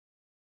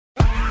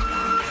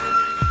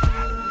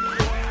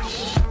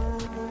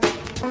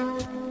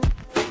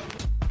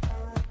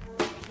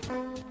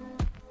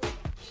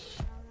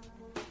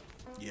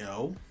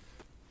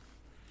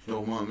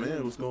on,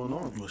 man? What's going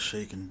on? What's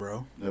shaking,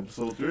 bro?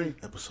 Episode 3.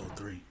 Episode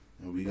 3.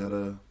 And we got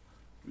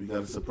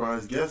a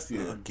surprise guest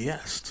here. A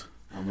guest.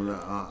 I'm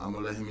gonna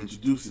let him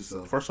introduce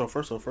himself. First off.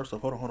 Hold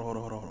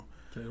on.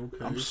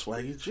 Okay. I'm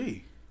Swaggy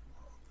G.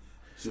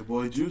 It's your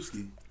boy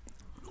Juicy.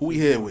 Who we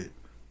here with?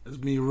 It's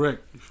me,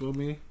 Rick. You feel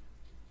me?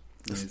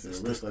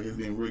 Rick, like his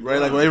name Rick. Right,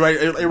 like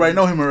everybody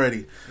know him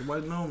already.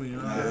 Everybody know me,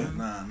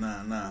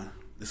 Nah.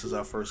 This is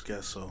our first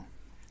guest, so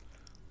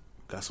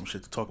got some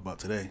shit to talk about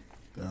today.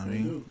 You know what I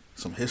mean?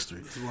 Some history.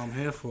 This is what I'm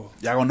here for.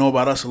 Y'all gonna know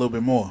about us a little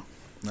bit more.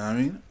 You know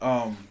what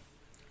I mean?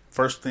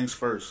 First things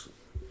first,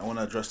 I want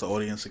to address the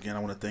audience again. I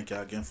want to thank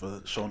y'all again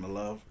for showing the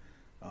love.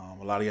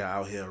 A lot of y'all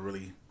out here are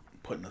really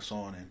putting us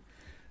on, and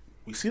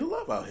we see the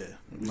love out here.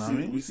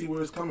 We see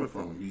where it's coming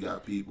from. We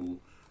got people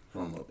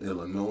from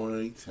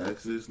Illinois,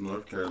 Texas,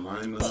 North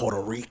Carolina,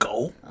 Puerto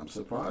Rico. I'm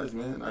surprised,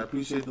 man. I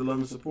appreciate the love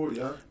and support,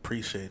 y'all.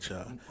 Appreciate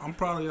y'all. I'm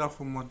proud of y'all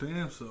for my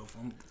damn self.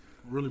 I'm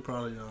really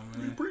proud of y'all,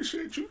 We man.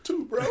 appreciate you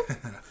too, bro.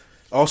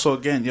 Also,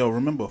 again,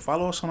 remember,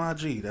 follow us on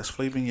IG. That's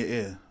Flavor in Your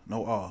Ear.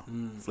 No R.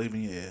 Flavor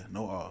in Your Ear.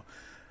 No R.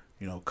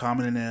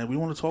 Comment in there. We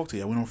want to talk to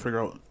you. We don't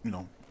figure out,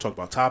 talk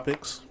about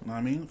topics. You know what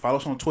I mean? Follow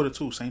us on Twitter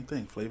too. Same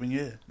thing. Flavor in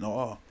Your Ear. No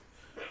R.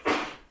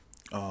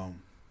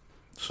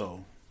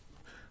 So,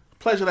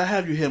 pleasure to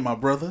have you here, my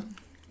brother.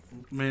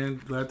 Man,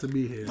 glad to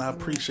be here. I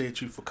appreciate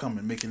you for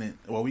coming, making it.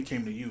 Well, we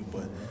came to you,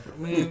 but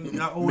Man,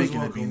 y'all always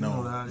making it be welcome.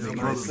 known. Y'all It's a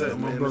brothers, nice set, y'all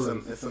my man.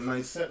 brothers. It's a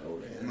nice set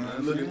over there. Man.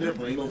 It's looking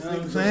different. Ain't no Know what I'm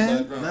sneakers saying? in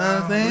the background. Know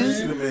what I'm saying? You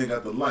see the man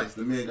got the lights.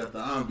 The man got the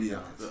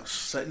ambiance.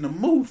 setting the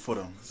mood for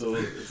them. So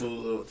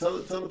tell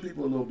the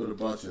people a little bit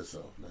about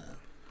yourself, man.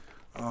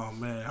 Oh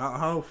man,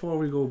 how far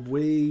we go?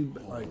 Way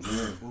like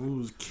man. when we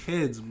was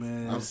kids,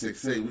 man. I'm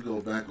 6'8". We go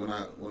back when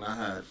I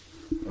had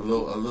a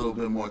little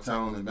bit more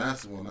talent in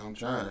basketball. Now I'm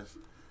trash.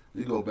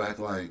 We go back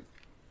like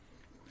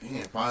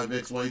 5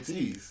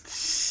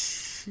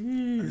 XYTs. I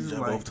need Jeez,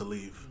 y'all like both to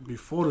leave.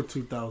 before the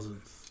 2000s.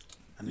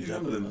 I need You're y'all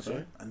younger than us,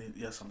 right?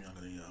 Yes, I'm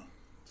younger than y'all.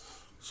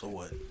 So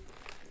what?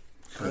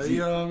 Cause You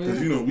know what I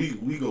mean?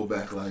 we go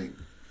back like,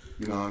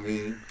 you know what I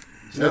mean?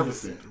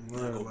 Jefferson.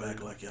 Right, Go like,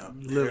 back like y'all.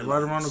 you live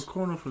right around the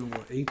corner for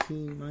what,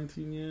 18,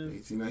 19 years?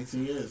 18,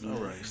 19 years, man.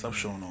 All right, stop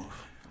showing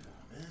off.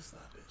 Man,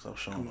 stop it. Stop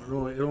showing Come off.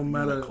 on, it don't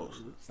matter.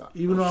 Stop.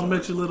 Even though I I'm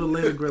met sorry. you a little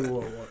later, Greg,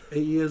 what,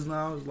 8 years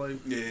now? It's like,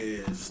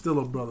 Yeah. still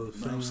a brother. You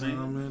know what I'm saying? You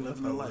know what I mean?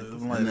 Living the life.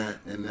 Living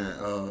And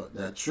life.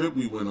 that trip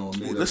we went on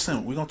made us.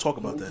 Listen, we're gonna talk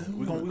about that.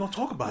 We're gonna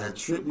talk about That it.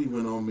 trip we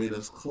went on made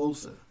us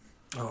closer.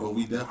 Oh, But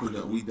we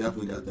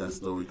definitely got that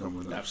story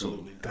coming up.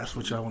 Absolutely. that's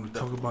what y'all want to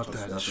talk about,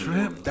 that That's trip?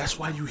 definitely- That's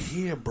why you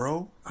here,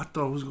 bro. I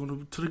thought it was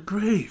going to the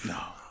grave. No.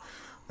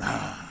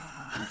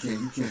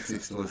 You can't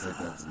take stories like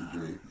that to the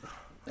grave.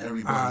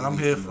 Everybody. All right, I'm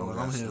needs here to know for it.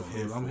 that I'm here story. for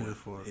it. I'm here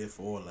for it. Here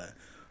for all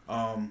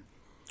that.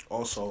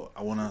 Also,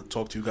 I want to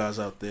talk to you guys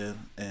out there,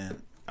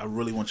 and I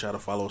really want y'all to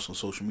follow us on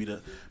social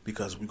media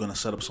because we're gonna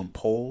set up some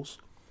polls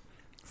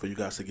for you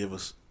guys to give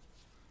us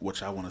what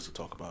y'all want us to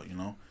talk about.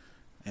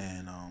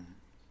 And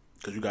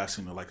because you guys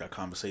seem to like our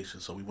conversation,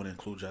 so we want to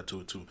include y'all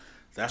to it too.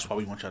 That's why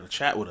we want y'all to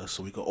chat with us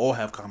so we can all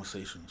have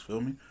conversations.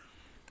 Feel me?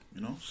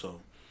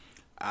 So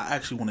I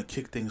actually want to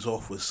kick things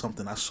off with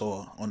something I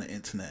saw on the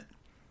internet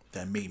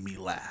that made me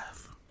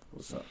laugh.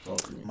 What's up? Talk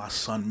to me. My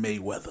son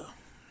Mayweather.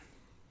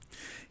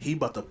 He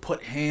about to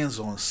put hands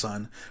on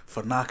son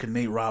for knocking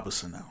Nate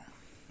Robinson out.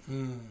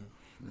 Man,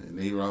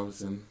 Nate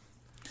Robinson.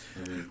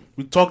 I mean,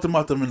 We talked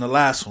about them in the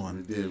last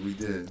one, we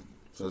did.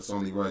 So it's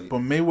only right. but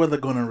Mayweather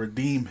gonna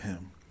redeem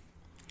him.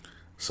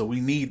 So we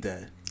need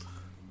that.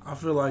 I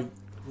feel like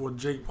what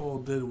Jake Paul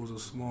did was a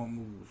small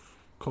move.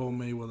 Call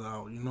Mayweather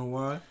out. You know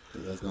why?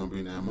 'Cause that's gonna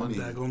bring that money.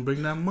 That gonna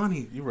bring that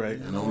money. You right.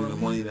 And only the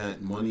money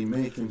that money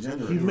make can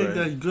generate. He make right.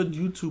 that good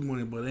YouTube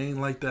money, but it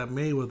ain't like that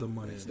Mayweather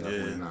money. It's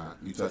definitely Yeah. not.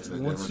 You touching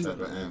a Once different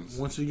you- type of M's.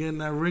 Once you get in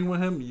that ring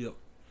with him, you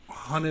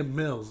 100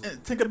 mils.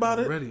 And thinking about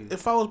it, Ready.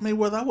 if I was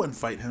Mayweather, I wouldn't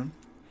fight him.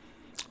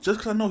 Just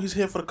because I know he's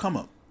here for the come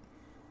up.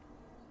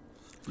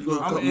 You gonna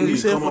I'm come, in- you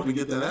He's here come for- up and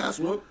get that ass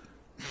whooped?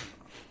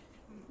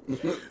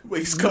 Wait,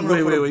 he's coming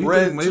Wait, up for the you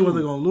bread think Mayweather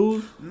too. gonna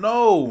lose?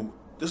 No,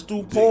 this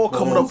dude Paul Jake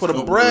coming up for the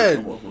Paul's bread.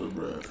 coming up for the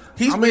bread.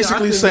 He's I mean, I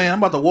basically think- saying, I'm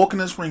about to walk in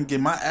this ring,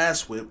 get my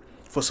ass whipped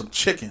for some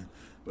chicken.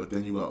 But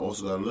then you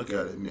also got to look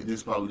at it. Man, this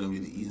is probably gonna be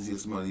the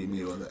easiest money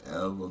Mayweather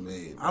ever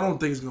made. I don't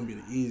think it's gonna be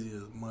the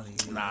easiest money.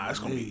 Nah, it's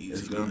gonna be easy.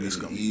 It's gonna be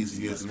the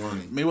easiest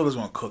money. Mayweather's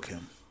gonna cook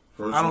him.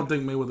 First I don't one,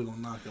 think Mayweather gonna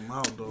knock him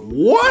out though.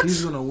 What?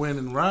 He's gonna win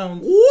in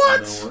rounds. you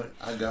What? know what?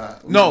 I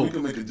got. No. we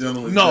can make a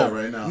gentleman's No, bet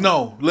right now.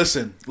 no.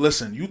 Listen.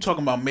 You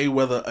talking about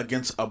Mayweather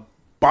against a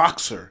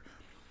boxer?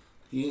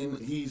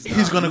 He's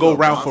gonna not go a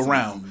round for boxer,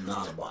 round. He's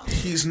not a boxer.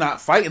 He's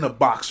not fighting a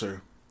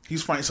boxer.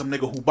 He's fighting some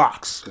nigga who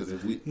box. Because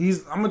if we,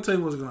 I'm gonna tell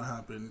you what's gonna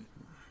happen.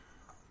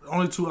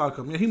 Only two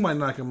outcomes. Yeah, he might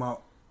knock him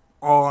out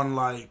on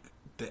like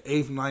the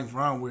 8th, 9th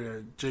round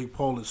where Jake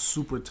Paul is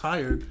super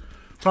tired.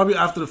 Probably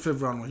after the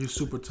 5th round when he's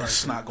super tired.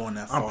 It's not going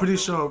that far. I'm pretty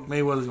bro. sure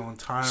Mayweather's gonna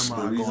tire him the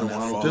out. reason going why I that don't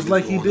far. think Just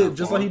like he's he going did, that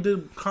just far, like he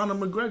did Conor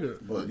McGregor.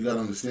 But you gotta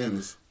understand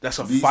this. That's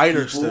a These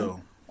fighter people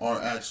still.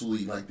 Are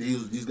actually like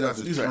these guys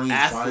are These are trained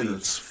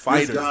athletes,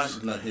 fighters. fighters.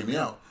 This guy, like, hear me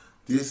out.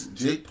 this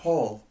Jake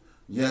Paul,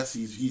 yes,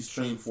 he's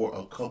trained for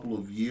a couple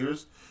of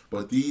years,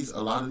 but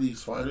a lot of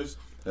these fighters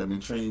have been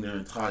training their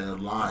entire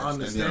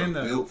lives, and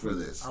they're built for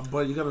this.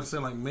 But you gotta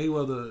understand, like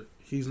Mayweather,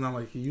 he's not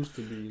like he used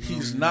to be.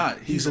 He's not.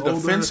 He's a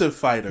defensive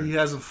fighter. He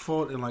hasn't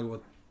fought in like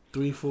what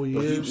 3-4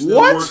 years.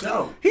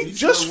 What? He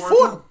just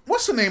fought.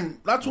 What's the name?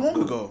 Not too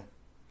long ago.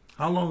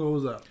 How long ago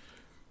was that?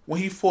 When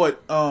he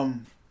fought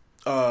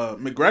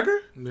McGregor?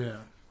 Yeah.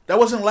 That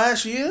wasn't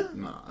last year?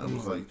 Nah, it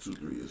was like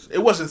 2-3 years ago.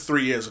 It wasn't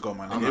 3 years ago,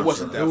 my nigga. It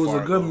wasn't that far ago. It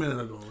was a good minute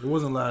ago. It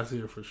wasn't last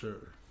year for sure.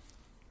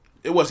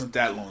 It wasn't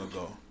that long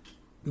ago.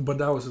 But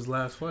that was his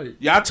last fight.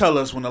 Y'all tell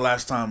us when the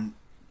last time.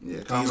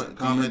 Yeah,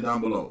 comment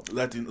down below.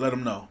 Let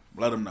him know.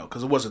 Let him know.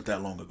 Because it wasn't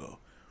that long ago.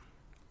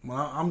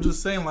 Well, I'm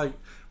just saying, like,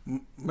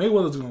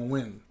 Mayweather's going to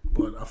win.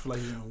 But I feel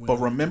like he's going to win. But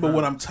remember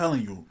what I'm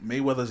telling you.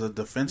 Mayweather's a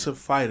defensive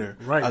fighter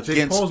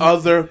against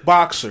other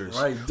boxers.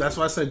 Right. That's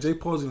why I said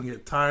Jake Paul's going to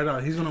get tired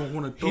out. He's going to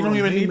want to throw. He don't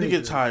even need to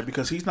get tired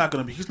because he's not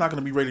going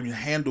to be ready to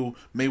handle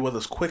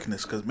Mayweather's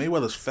quickness because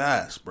Mayweather's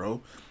fast,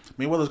 bro.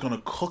 Mayweather's going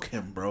to cook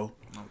him, bro.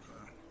 Okay.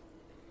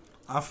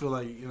 I feel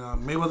like,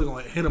 Mayweather's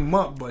going to hit him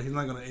up, but he's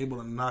not going to be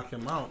able to knock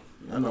him out.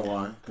 I know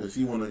why. Because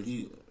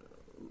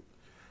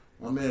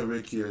my man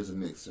Rick here is a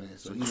Knicks fan,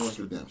 so he wants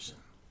redemption.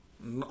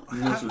 No. He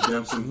wants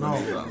redemption for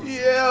Knicks colors.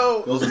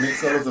 Yo. Those are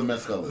Knicks colors or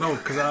Mets colors? No,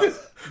 because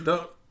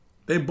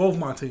they both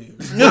my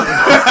teams.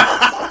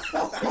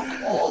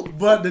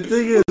 But the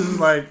thing is,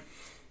 like,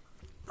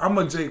 I'm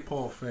a Jake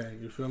Paul fan.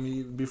 You feel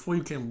me? Before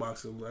he came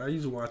boxing, I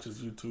used to watch his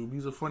YouTube.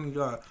 He's a funny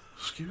guy.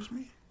 Excuse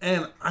me?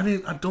 And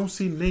I don't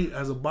see Nate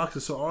as a boxer,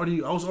 so I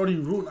was already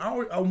rooting.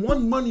 I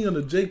won money on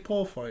the Jake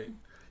Paul fight.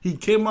 He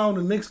came out in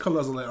the Knicks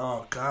colors. I was like,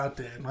 oh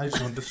goddamn, I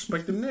just want to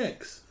disrespect the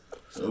Knicks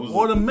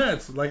or the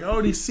Mets. Like I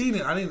already seen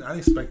it. I didn't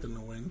expect him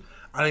to win.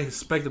 I didn't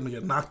expect him to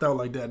get knocked out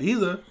like that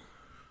either.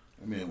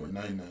 I mean, we're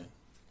 99.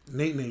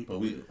 Nate. But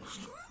we.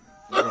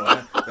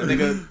 That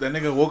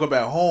nigga woke up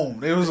at home.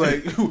 They was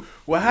like,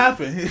 "What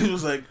happened?" He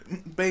was like,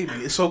 "Baby,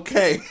 it's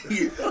okay.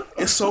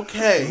 It's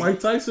okay." Mike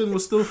Tyson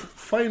was still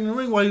fighting in the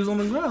ring while he was on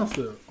the ground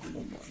still.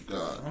 Oh my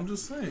god! I'm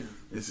just saying.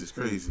 This is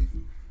crazy.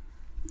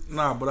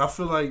 Nah, but I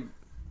feel like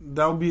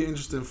that would be an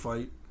interesting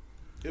fight.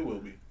 It will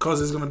be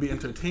because it's gonna be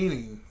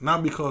entertaining,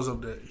 not because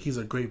of he's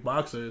a great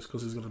boxer. It's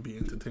because it's gonna be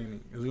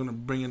entertaining. It's gonna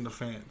bring in the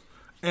fans,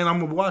 and I'm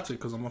gonna watch it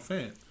because I'm a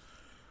fan.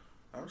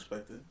 I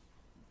respect it.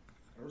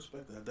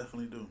 I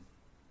definitely do.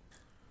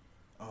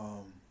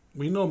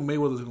 We know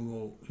Mayweather's gonna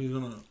go. He's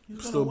gonna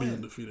still be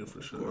undefeated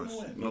for sure. Of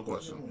course, no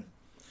question.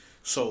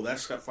 So that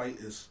fight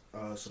is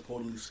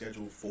supposedly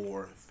scheduled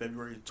for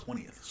February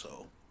 20th.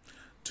 So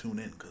tune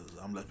in because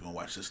I'm definitely gonna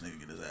watch this nigga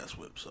get his ass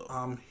whipped. So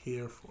I'm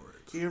here for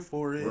it.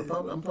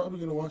 I'm probably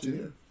gonna watch it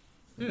here.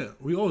 Yeah,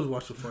 we always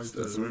watch the fight.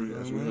 That's where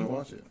we're gonna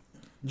watch it.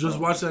 Just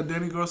watched that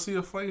Danny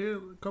Garcia fight here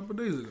a couple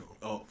days ago.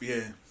 Oh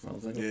yeah,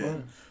 sounds like a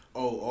fun.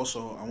 Oh,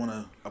 also, I want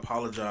to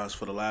apologize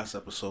for the last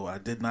episode. I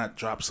did not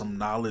drop some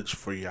knowledge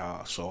for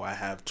y'all, so I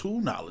have 2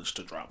 knowledge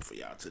to drop for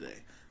y'all today.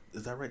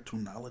 Is that right? 2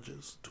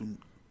 knowledges? Two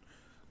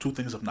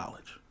things of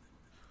knowledge.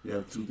 You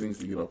have 2 things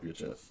to get off your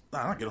chest.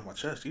 Nah, not get off my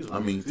chest. To get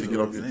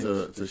off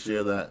to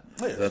share that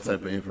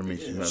type of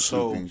information. You have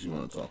 2 things you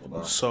want to talk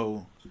about.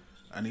 So,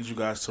 I need you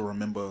guys to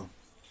remember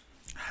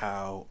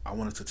how I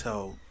wanted to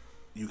tell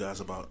you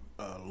guys about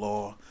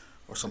law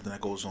or something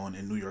that goes on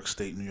in New York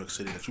State, New York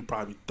City that you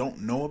probably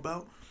don't know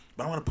about.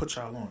 But I want to put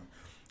y'all on.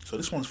 So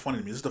this one's funny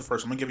to me. This is the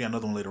first. I'm going to give you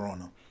another one later on,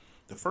 though.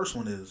 The first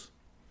one is,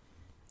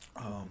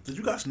 did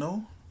you guys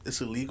know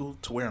it's illegal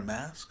to wear a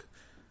mask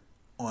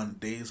on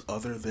days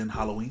other than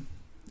Halloween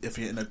if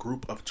you're in a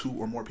group of 2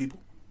 or more people?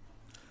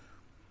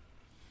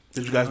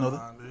 Did you guys know that?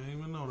 I didn't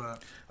even know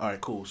that. All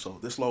right, cool. So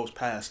this law was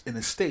passed and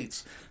it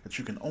states that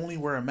you can only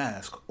wear a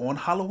mask on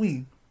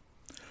Halloween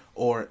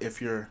or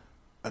if you're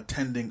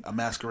attending a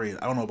masquerade.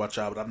 I don't know about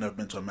y'all, but I've never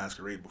been to a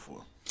masquerade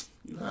before.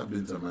 You have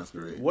been to a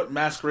masquerade. What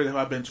masquerade have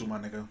I been to, my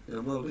nigga?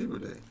 Yeah, World Labor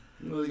Day.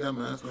 You know they got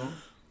masks on.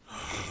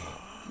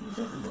 What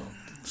you talking about?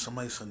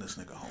 Somebody send this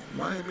nigga home.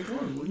 Miami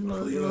Carnival. You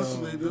know that's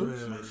what they do.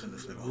 Somebody send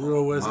this nigga home.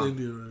 Real West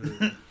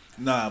India.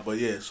 Nah, but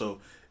yeah, so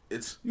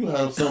it's... You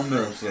have some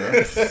nerve,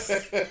 sir.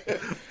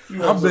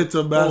 I've been to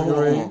a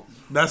masquerade.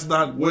 That's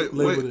not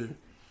Labor Day.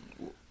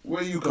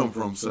 Where you come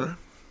from, sir?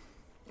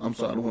 I'm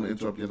sorry, I don't want to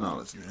interrupt your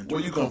knowledge. Where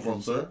you come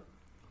from, sir?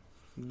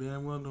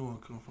 Damn well know where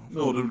I come from.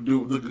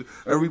 No,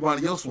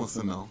 everybody else wants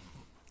to know.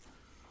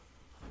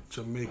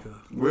 Jamaica.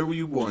 Where were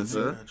you born,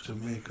 sir?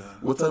 Jamaica.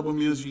 What type of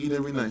meals you eat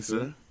every night,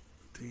 sir?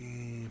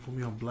 Damn, put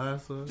me on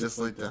blast, sir. Just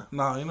like that.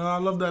 Nah, I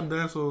love that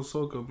dance on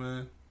soca,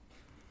 man.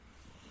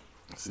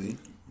 See?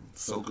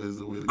 Soca is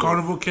the way to go.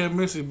 Carnival can't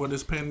miss it, but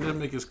this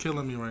pandemic is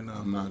killing me right now.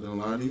 I'm not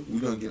gonna lie to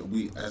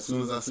you. As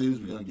soon as I say this,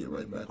 we're gonna get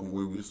right back on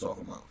where we was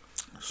talking about.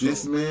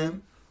 This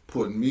man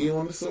put me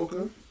on the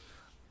soca.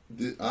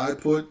 I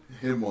put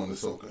him on the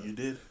soca. You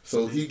did.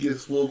 So he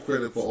gets full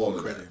credit for all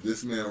of that.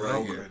 This man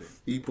right here,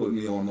 he put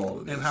me on all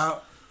of this. And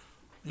how?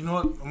 You know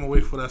what? I'm gonna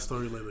wait for that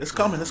story later. It's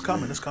coming. It's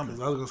coming. I was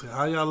gonna say,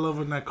 how y'all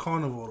loving that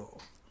carnival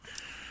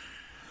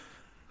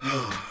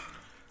though?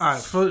 All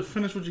right,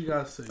 finish what you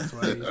guys say.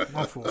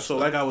 My fault. So,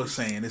 like I was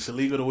saying, it's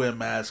illegal to wear a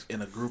mask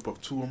in a group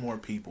of 2 or more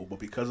people, but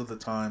because of the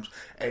times,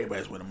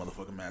 everybody's wearing a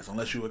motherfucking mask,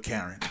 unless you're a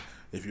Karen.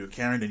 If you're a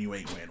Karen, then you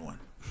ain't wearing one.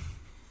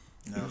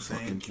 You know what I'm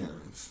saying? Fucking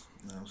Karens.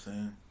 You know what I'm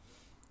saying?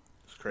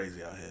 It's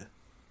crazy out here.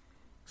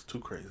 It's too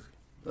crazy.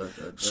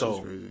 That So,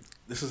 is crazy.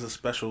 This is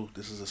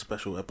a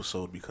special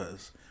episode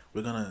because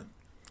we're gonna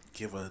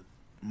give a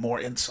more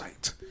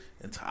insight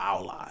into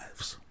our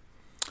lives.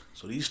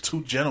 So these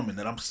 2 gentlemen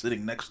that I'm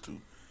sitting next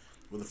to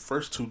were the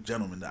first 2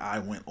 gentlemen that I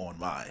went on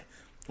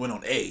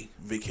a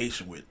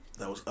vacation with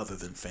that was other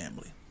than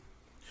family.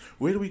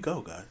 Where did we go,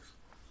 guys?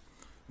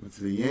 Went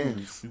to the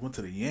Yams. We went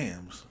to the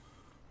Yams.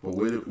 But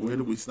where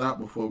did we stop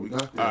before we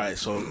got there? All right,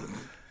 so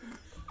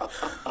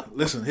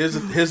listen. Here's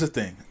the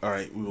thing. All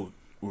right,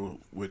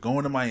 we're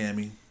going to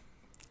Miami,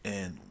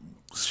 and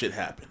shit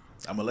happened.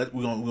 We're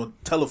gonna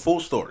tell a full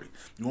story.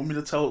 You want me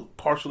to tell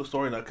partial of the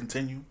story and I'll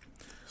continue?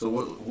 So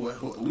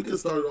what we can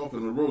start it off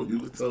in the road. You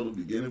can tell the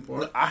beginning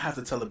part. I have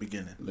to tell the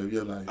beginning. Live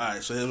your life. All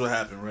right, so here's what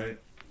happened, right?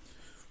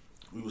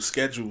 We were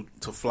scheduled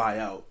to fly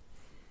out.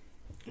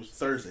 It was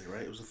Thursday,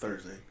 right? It was a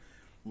Thursday.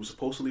 We were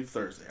supposed to leave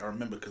Thursday. I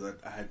remember because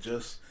I had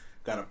just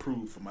got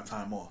approved for my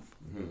time off.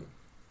 Mm-hmm.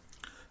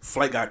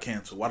 Flight got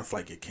canceled. Why did the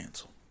flight get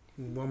canceled?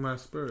 One man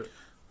spirit.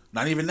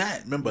 Not even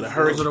that. Remember,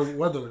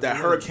 That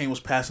hurricane was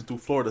passing through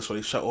Florida, so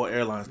they shut all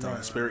airlines down.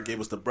 Right, Spirit gave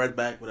us the bread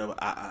back, whatever.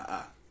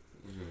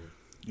 Mm-hmm.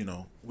 You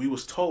know, we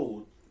was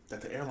told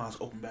that the airlines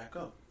opened back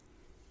up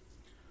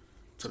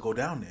to go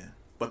down there,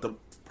 but the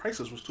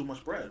prices was too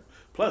much bread.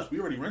 Plus, we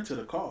already rented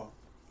a car.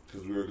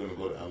 Because we were going to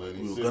go to Atlantic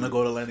City. We were going to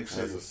go to Atlantic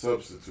City. As a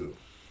substitute.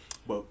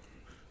 But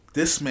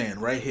this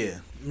man right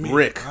here,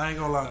 Rick, I ain't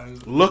gonna lie,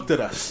 looked at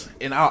us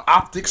in our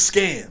optic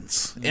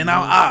scans, in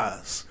our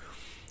eyes,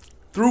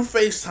 through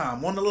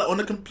FaceTime on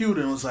the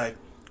computer, and was like,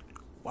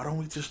 "Why don't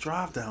we just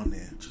drive down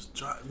there? Just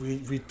drive.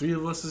 We 3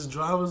 of us as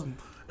drivers.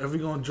 If we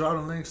gonna drive to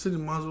Atlantic City,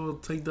 might as well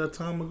take that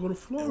time and go to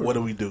Florida." And what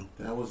do we do?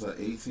 That was an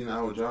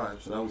 18-hour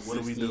drive, so that was What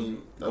do we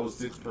do? That was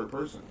 6 per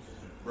person.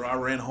 Bro, I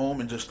ran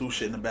home and just threw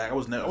shit in the bag. I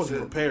wasn't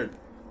prepared.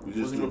 We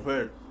just Wasn't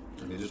prepared.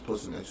 I mean, just put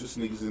some extra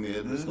sneakers in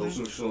there. Just throw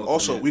some shorts.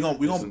 Also, in we there,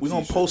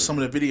 gonna post some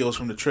of the videos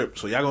from the trip,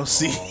 so y'all gonna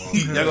see.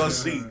 Y'all gonna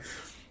see.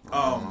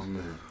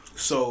 Man.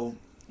 So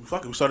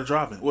we started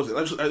driving. What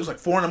was it? It was like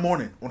 4 a.m.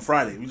 on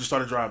Friday. We just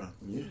started driving.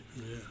 Yeah.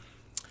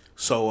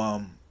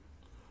 So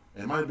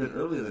It might have been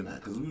earlier than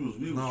that because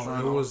we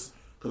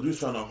was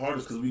trying our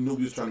hardest because we knew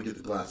we was trying to get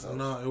the glass house.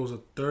 No, it was a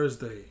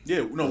Thursday.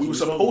 yeah, no, we were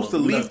supposed to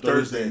leave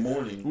Thursday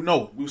morning.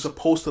 No, we were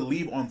supposed to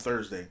leave on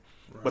Thursday,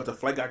 but the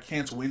flight got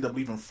canceled. We ended up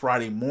leaving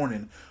Friday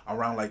morning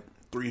around like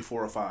 3,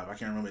 4, or 5. I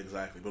can't remember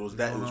exactly, but it was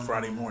It was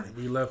Friday morning.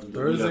 We left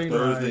Thursday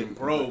night.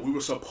 Bro, we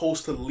were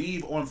supposed to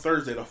leave on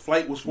Thursday. The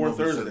flight was for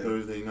Thursday.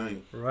 Thursday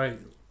night. Right.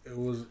 It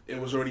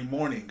was already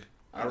morning.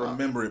 I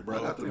remember it, bro.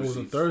 I got the It was a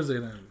receipts. Thursday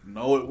then.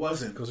 No, it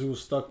wasn't. Because we was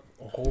stuck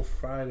a whole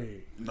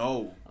Friday.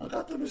 No. I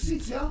got the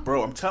receipts, y'all.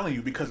 Bro, I'm telling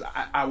you, because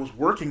I was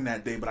working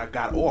that day, but I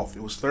got off.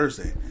 It was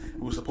Thursday.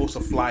 We were supposed to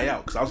fly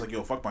out, because I was like,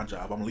 yo, fuck my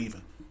job. I'm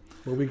leaving.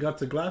 But we got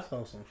to Glass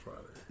House on Friday.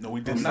 No,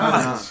 we did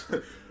not.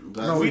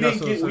 No, we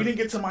didn't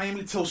get to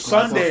Miami till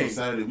Sunday.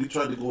 Saturday. We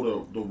tried to go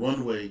to the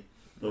runway.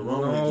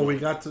 No, we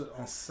got to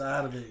on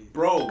Saturday.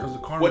 Bro, because the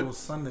carnival was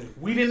Sunday.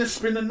 We didn't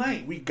spend the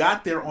night. We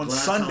got there on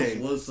Glass Sunday.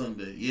 House was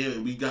Sunday. Yeah,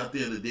 we got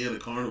there the day of the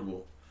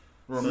carnival.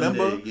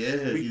 Remember? Sunday.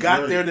 Yeah, we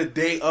got there the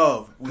day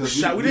of. We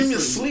didn't even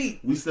sleep.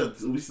 We slept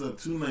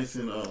 2 nights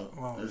in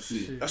let's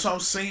see. Shit. That's what I'm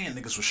saying.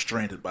 Niggas were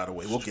stranded, by the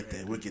way. We'll get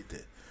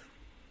there.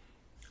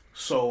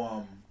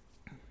 So,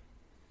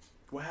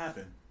 what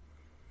happened?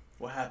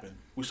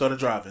 We started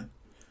driving.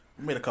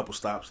 We made a couple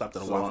stops. Stopped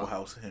at a Waffle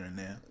House here and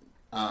there.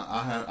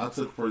 I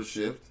took first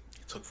shift.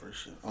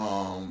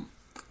 I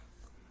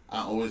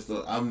always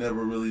thought I've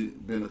never really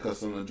been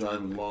accustomed to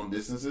driving long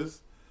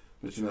distances,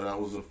 but that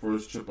was the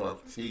first trip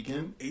I've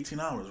taken. 18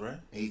 hours, right?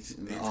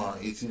 18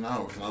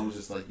 hours, and I was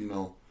just like,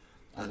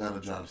 I gotta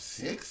drive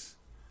 6.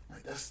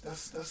 Like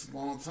that's a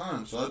long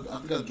time. So I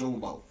think I drove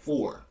about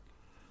 4.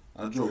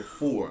 I drove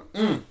 4.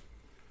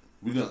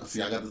 We gonna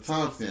see. I got the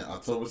timestamp,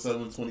 October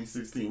 7,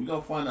 2016. We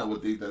gonna find out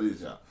what date that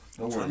is, y'all.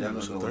 Don't worry, y'all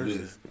gonna know what it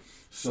is.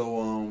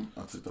 So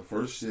I took the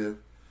first shift,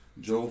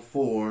 drove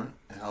 4,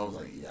 and I was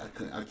like, yeah,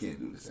 I can't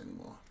do this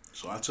anymore.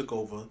 So I took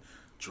over,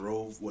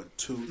 drove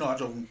 2? No, I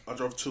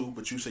drove 2,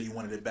 but you said you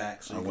wanted it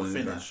back, so you could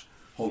finish.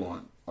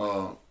 Hold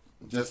on,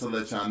 just to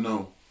let y'all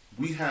know,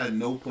 we had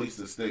no place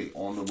to stay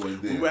on the way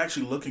there. We were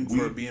actually looking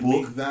for a B&B.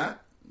 We booked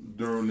that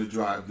during the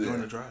drive there.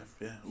 During the drive,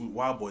 yeah.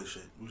 Wild boy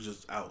shit. We was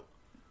just out.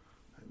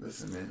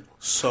 Listen, man.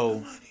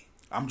 So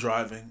I'm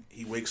driving.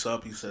 He wakes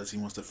up. He says he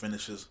wants to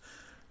finish his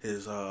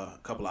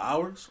couple of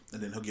hours,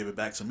 and then he'll give it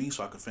back to me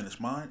so I can finish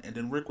mine, and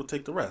then Rick will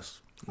take the rest.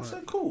 I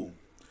said, cool.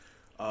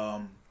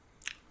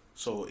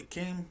 So it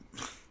came.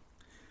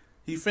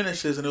 He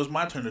finishes, and it was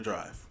my turn to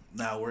drive.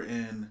 Now we're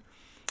in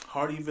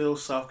Hardyville,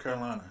 South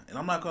Carolina, and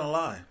I'm not gonna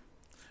lie,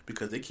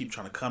 because they keep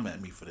trying to come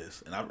at me for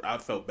this, and I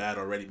felt bad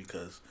already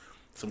because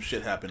some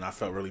shit happened. I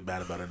felt really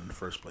bad about it in the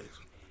first place.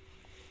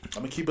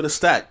 I'm gonna keep it a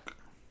stack.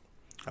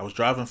 I was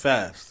driving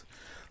fast.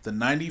 The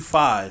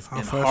 95 How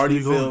in fast were you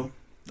Hardyville. going?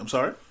 I'm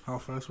sorry? How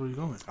fast were you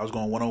going? I was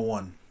going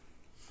 101.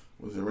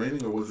 Was it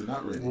raining or was it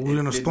not raining? Were we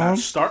in a Did storm? not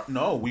start.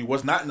 No, we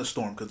was not in the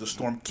storm because the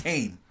storm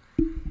came.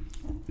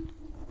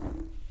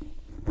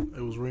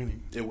 It was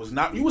raining. It was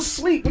not. You was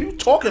asleep. What are you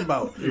talking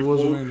about? It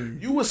was raining.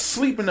 You was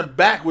asleep in the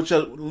back with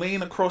your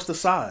lane across the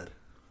side.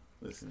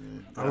 Listen,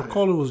 man. I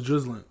recall it was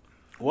drizzling.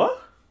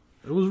 What?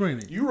 It was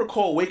raining. You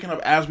recall waking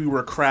up as we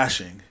were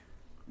crashing.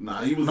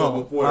 Nah, he was No,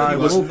 up before. I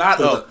He was not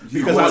up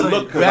because I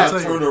looked back.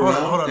 I turned Hold on, around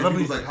hold on, and let he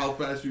me- was like, "How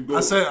fast you go?" I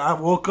said I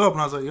woke up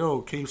and I was like,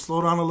 "Yo, can you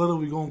slow down a little?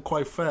 We going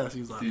quite fast."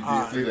 He's like, He did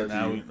 "All say right." that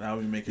to Now you.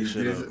 we making He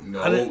shit did up. say-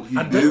 No, I didn't- he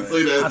I did didn't-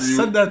 say that I to you.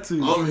 said that to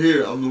you. I'm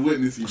here. I'm the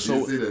witness. He So,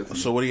 did say that to you.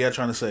 so what are you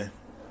trying to say?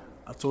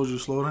 I told you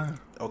to slow down,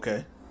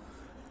 Okay,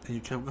 and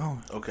you kept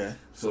going. okay.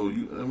 So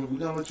we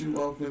gotta let you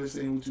all finish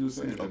saying what you were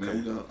saying, and then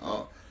we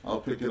gonna I'll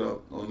pick it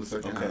up on the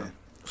second Okay. half.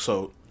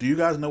 So, do you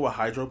guys know what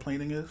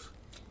hydroplaning is?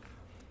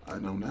 I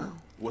know now.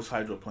 What's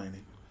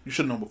hydroplaning? You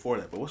should have known before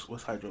that, but what's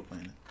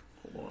hydroplaning?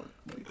 Hold on,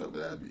 let me cover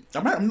that beat.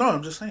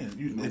 I'm just saying.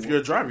 know If what? you're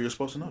a driver, you're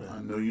supposed to know I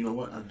that. know. You know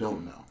what? I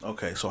don't know.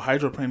 Okay, so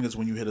hydroplaning is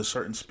when you hit a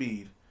certain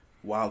speed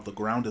while the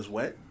ground is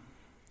wet,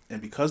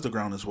 and because the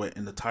ground is wet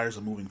and the tires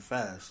are moving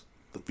fast,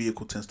 the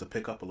vehicle tends to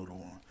pick up a little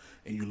more,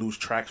 and you lose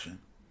traction,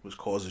 which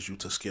causes you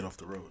to skid off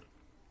the road.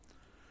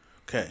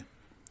 Okay,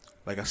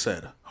 like I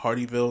said,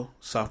 Hardyville,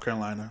 South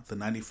Carolina, the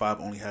 95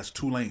 only has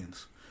 2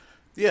 lanes.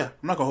 Yeah,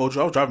 I'm not gonna hold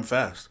you. I was driving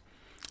fast.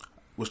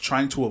 Was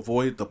trying to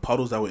avoid the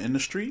puddles that were in the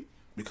street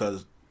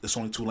because there's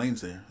only 2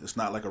 lanes there. It's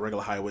not like a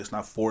regular highway. It's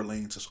not 4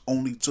 lanes. It's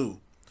only 2.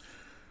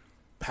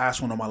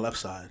 Passed one on my left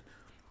side.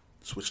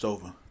 Switched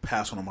over.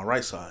 Passed one on my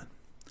right side.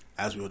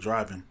 As we were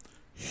driving,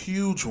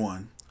 huge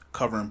one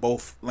covering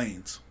both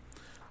lanes.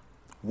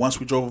 Once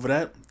we drove over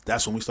that,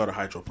 that's when we started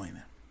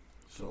hydroplaning.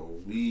 So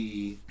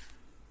we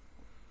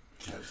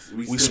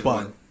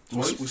spun.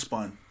 Twice? We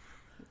spun.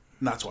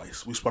 Not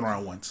twice. We spun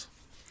around once.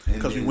 And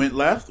Because we then- went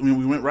left. I mean,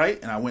 we went right,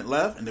 and I went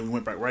left, and then we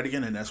went back right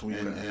again, and that's when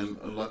we went.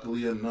 And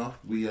luckily enough,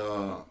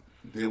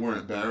 they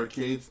weren't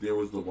barricades. There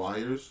was the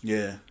wires.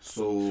 Yeah.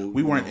 So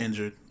We weren't you know,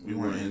 injured. We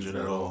weren't injured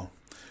at all.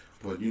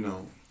 But you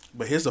know,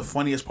 But here's the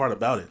funniest part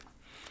about it.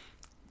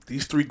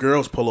 These 3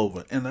 girls pull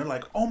over, and they're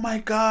like, "Oh my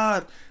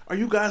God, are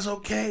you guys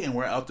okay?" And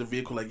we're out the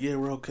vehicle like, "Yeah,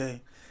 we're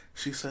okay."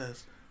 She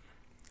says,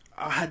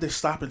 "I had to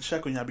stop and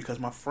check on y'all because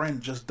my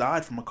friend just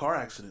died from a car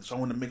accident, so I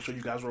wanted to make sure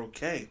you guys were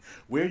okay.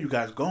 Where are you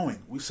guys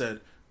going?" We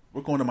said,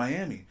 "We're going to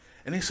Miami."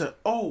 And they said,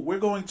 "Oh, we're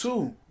going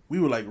too." We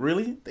were like,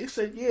 "Really?" They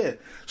said, "Yeah."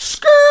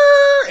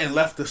 Skirt! And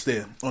left us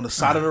there on the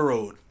side of the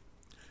road.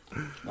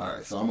 all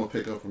right. So I'm gonna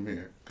pick up from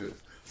here.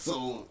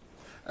 So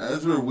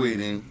as we're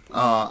waiting,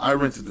 I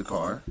rented the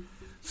car.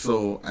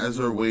 So as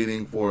we're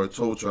waiting for a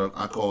tow truck,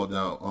 I called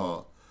up,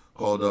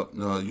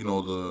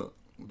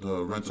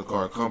 the rental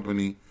car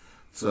company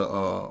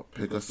to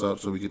pick us up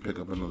so we could pick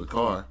up another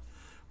car.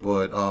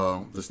 But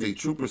the state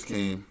troopers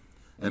came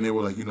and they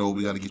were like, we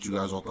got to get you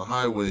guys off the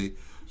highway.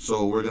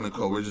 So we're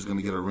just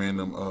gonna get a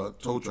random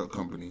tow truck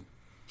company.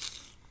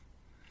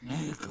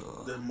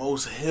 Nigga. The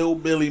most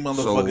hillbilly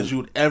motherfuckers you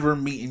would ever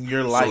meet in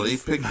your life. So they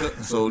picked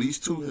up. So these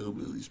 2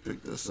 hillbillies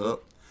picked us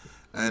up,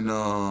 and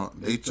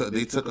they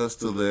took us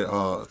to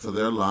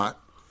their lot.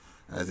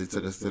 As they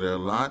took us to their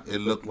lot, it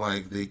looked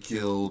like they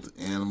killed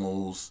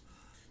animals.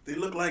 They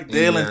look like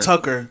Dale and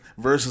Tucker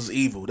versus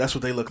Evil. That's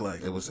what they look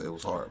like. It was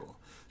horrible.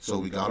 So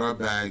we got our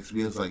bags.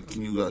 We was like,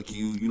 "Can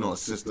you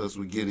assist us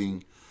with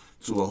getting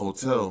to a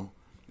hotel?"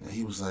 And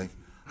he was like,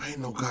 "I ain't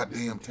no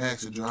goddamn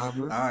taxi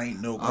driver. I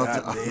ain't no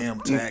goddamn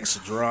taxi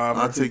driver.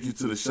 I'll take you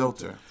to the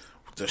shelter."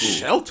 The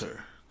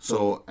shelter?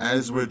 So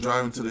as we're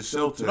driving to the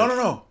shelter,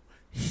 No.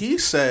 We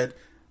said,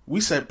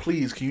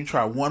 "Please, can you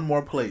try one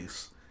more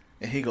place?"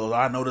 And he goes,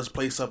 "I know this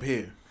place up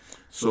here."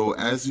 So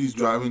as he's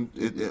driving,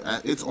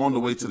 it's on the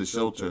way to the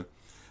shelter.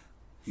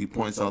 He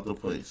points out the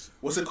place,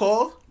 What's it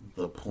called?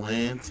 the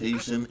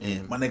Plantation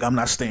Inn. My nigga, I'm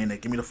not staying there.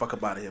 Give me the fuck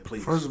up out of here,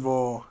 please. First of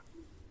all,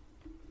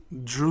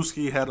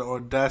 Drewski had the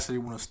audacity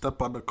to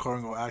step out the car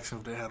and go ask them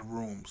if they had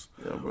rooms.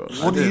 Yeah, bro.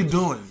 What are you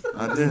doing?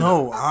 I did.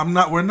 No, I'm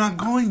not. We're not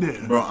going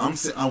there. Bro, I'm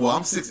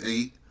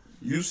 6'8".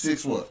 You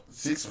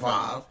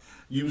 6'5".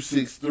 You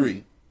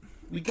 6'3".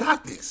 We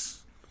got this.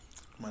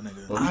 My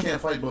nigga. But we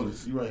can't fight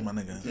bullets. You right, My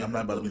nigga, I'm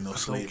not about to be no I don't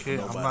slave for care.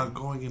 I'm nobody. not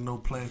going in no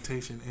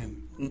Plantation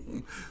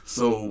Inn.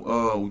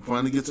 So we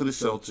finally get to the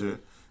shelter,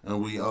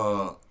 and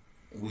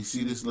we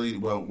see this lady.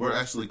 Well, we're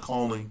actually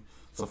calling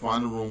to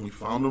find a room. We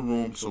found a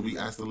room, so we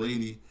asked the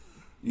lady.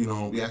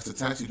 We asked the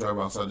taxi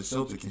driver outside the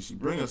shelter, can she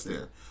bring us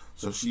there?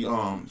 So she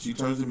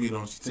turns the meter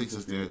on. She takes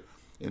us there.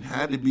 It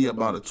had to be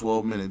about a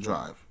 12-minute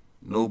drive.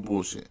 No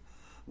bullshit.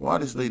 Why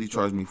this lady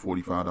charged me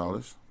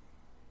 $45?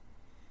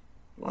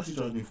 Why she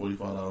charged me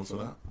 $45 for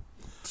that?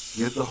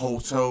 Get the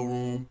hotel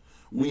room.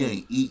 We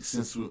ain't eat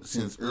since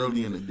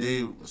early in the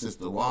day, since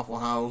the Waffle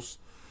House.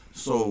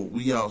 So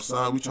we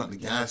outside. We trying the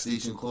gas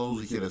station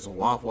closed. We hear there's a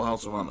Waffle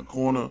House around the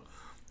corner.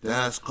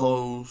 That's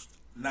closed.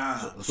 Nah.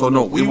 So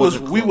no, we it was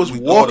wasn't we closed. was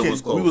We thought it walking.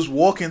 was closed. We was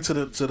walking to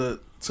the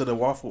to the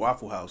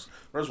Waffle House.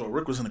 First of all,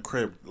 Rick was in the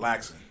crib,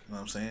 laxing. You know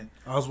what I'm saying?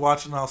 I was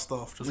watching our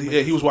stuff.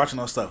 Yeah, he was watching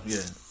our stuff.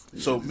 Yeah.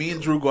 So me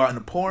and Drew go out in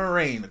the pouring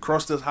rain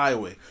across this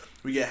highway.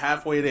 We get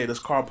halfway there. This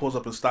car pulls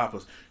up and stops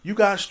us. You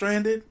guys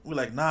stranded? We're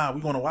like, nah,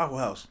 we going to Waffle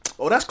House.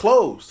 Oh, that's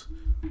closed.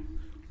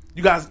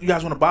 You guys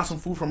want to buy some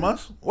food from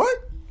us?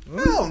 What?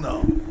 Hell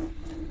no.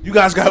 You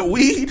guys got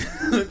weed?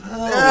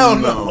 Hell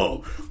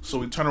no. So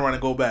we turn around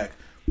and go back.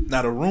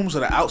 Now the rooms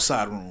are the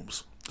outside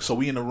rooms. So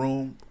we in the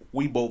room.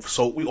 We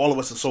all of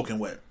us are soaking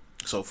wet.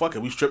 So fuck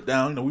it. We stripped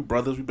down. You know, we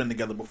brothers. We've been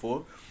together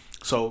before.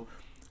 So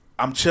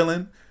I'm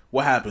chilling.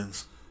 What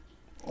happens?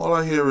 All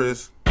I hear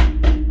is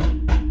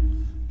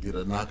get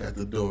a knock at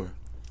the door.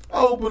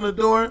 I open the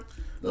door.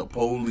 The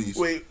police.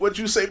 Wait, what'd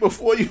you say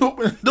before you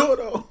opened the door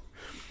though?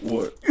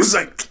 What? He was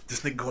like,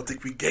 this nigga gonna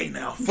think we gay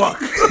now.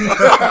 Fuck.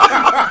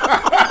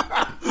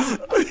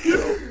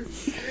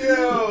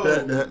 Yo.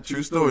 That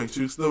true story.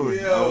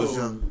 Yo. I was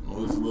young. I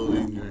was a little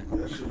ignorant.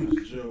 That shit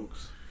was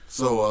jokes.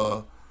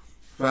 So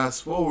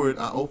fast forward,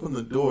 I open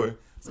the door.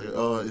 It's like,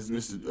 are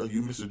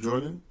you Mr.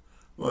 Jordan?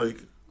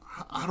 Like,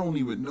 I don't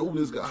even know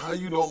this guy. How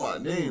you know my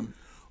name?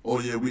 Oh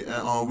yeah, we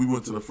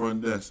went to the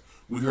front desk.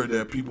 We heard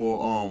that people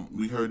are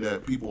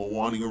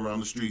wandering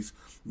around the streets,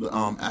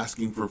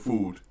 asking for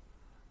food.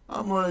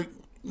 I'm like,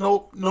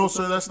 nope, no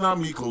sir, that's not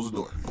me. Close the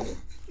door.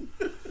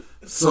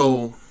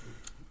 So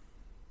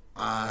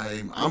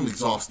I'm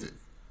exhausted.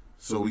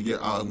 So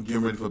I'm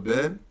getting ready for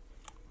bed.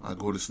 I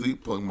go to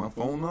sleep, plug my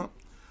phone up.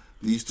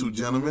 These two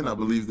gentlemen, I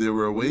believe they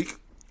were awake.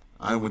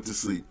 I went to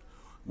sleep.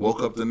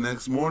 Woke up the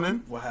next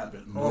morning. What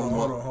happened?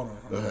 Hold on.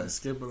 Go ahead.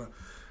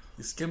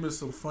 You're skipping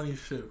some funny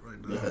shit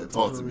right now. Go ahead.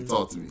 Talk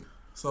to me.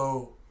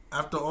 So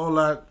after all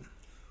that,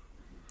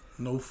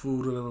 no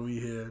food or whatever we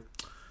had,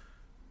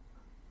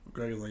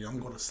 Greg was like, I'm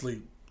going to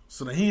sleep.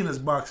 So then he in his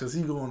boxes,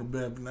 he going to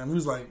bed. And he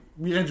was like,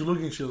 me and Andrew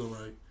looking at each other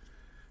like,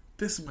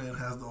 this man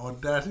has the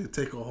audacity to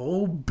take a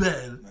whole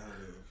bed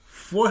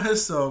for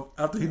himself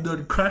after he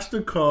done crashed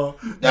the car.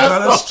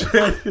 Got us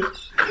stranded.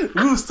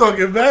 We was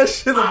talking bad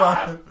shit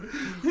about him.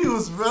 He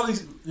was really,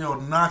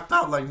 knocked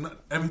out. Like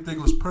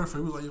everything was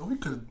perfect. We was like, we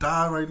could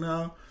die right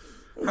now.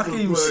 How can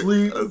you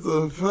sleep? That's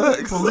a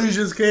fact. Police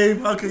just came.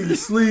 How can you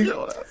sleep?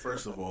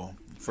 First of all,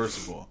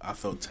 I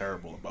felt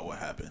terrible about what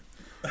happened.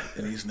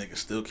 And these niggas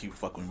still keep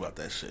fucking about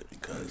that shit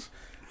because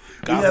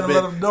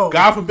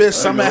God forbid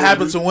something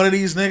happened to one of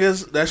these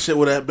niggas, that shit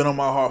would have been on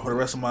my heart for the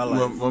rest of my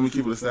life. Want me to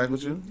keep it a stack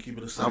with you? Keep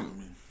it a stack with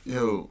me.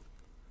 Yo,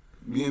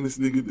 me and this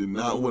nigga did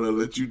not want to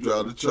let you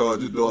drive the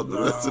Charger throughout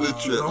the rest of the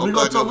trip. No, we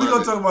gonna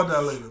talk about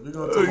that later. We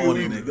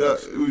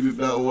did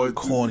not want to.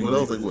 Corny but I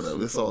was like,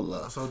 whatever, it's all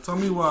love. So tell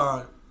me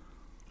why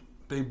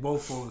they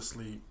both fall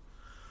asleep.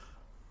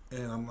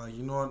 And I'm like,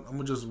 you know what? I'm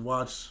going to just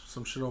watch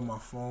some shit on my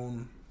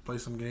phone, play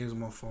some games on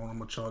my phone. I'm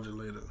going to charge it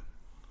later.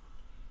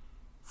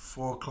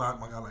 4 o'clock,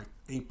 I got like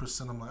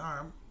 8%. I'm like, all right,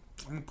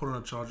 I'm going to put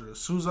on a charger. As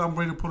soon as I'm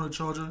ready to put on a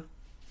charger,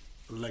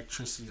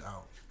 electricity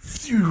out.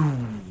 Phew.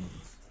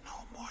 No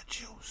more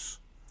juice.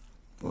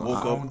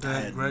 Woke up.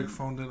 Greg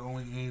phoned that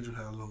only Angel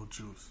had a little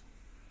juice.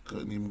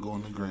 Couldn't even go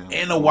on the ground.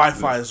 And the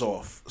Wi-Fi is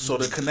off, so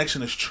the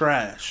connection is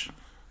trash.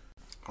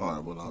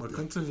 Horrible out there.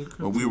 Continue.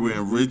 But we were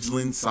in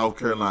Ridgeland, South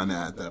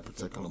Carolina at that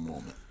particular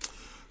moment.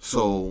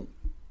 So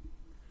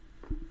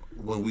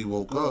when we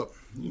woke up,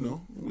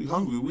 we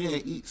hungry. We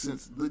ain't eat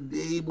since the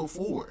day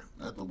before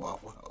at the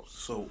Waffle House.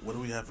 So what do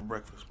we have for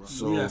breakfast, bro?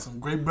 So we had some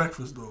great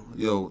breakfast, though.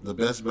 Yo, the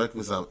best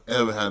breakfast I've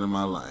ever had in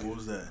my life. What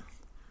was that?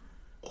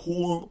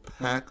 Cool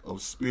pack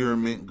of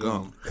spearmint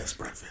gum. Best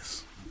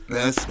breakfast.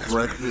 Best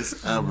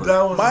breakfast ever.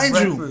 That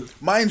was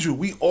Mind you,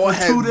 we all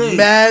had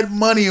mad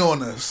money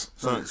on us.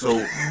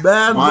 So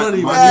mad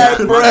money,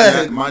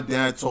 my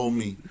dad told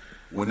me,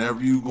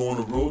 whenever you go on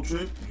a road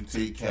trip, you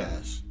take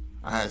cash.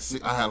 I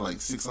had like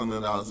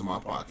 $600 in my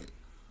pocket.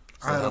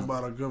 So I had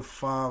about a good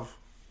 5,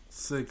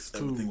 6, 2.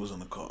 Everything was on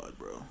the card,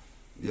 bro.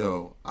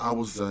 Yo, I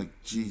was like,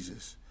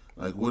 Jesus.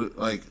 Like, what?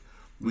 Like,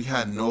 we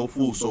had no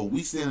food. So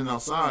we standing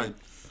outside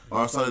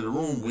of the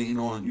room waiting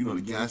on,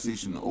 the gas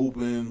station to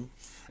open.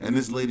 And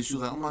this lady, she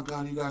was like, oh my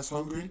God, you guys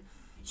hungry?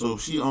 So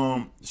she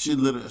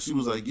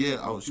was like,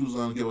 yeah, she was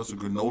going to give us a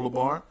granola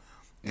bar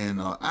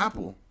and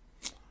apple.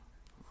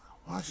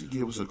 Why she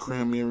give us a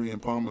cranberry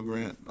and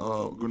pomegranate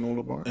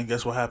granola bar? And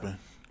guess what happened?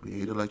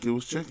 We ate it like it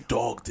was chicken.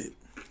 Dogged it.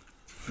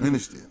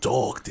 Finished it.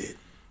 Dogged it.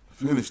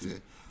 Finished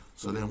it.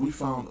 So then we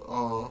found,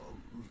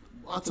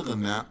 I took a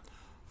nap.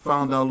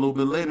 Found out a little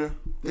bit later,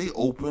 they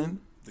opened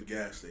the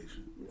gas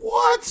station.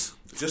 What?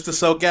 Just to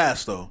sell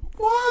gas, though.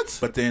 What?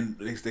 But then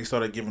they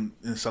started giving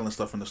and selling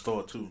stuff in the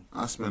store, too.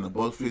 I spent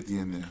 $1.50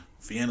 in there.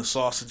 Vienna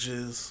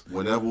sausages.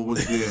 Whatever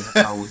was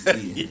there, I was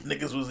eating.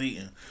 Niggas was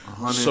eating.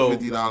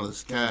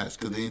 $150 cash,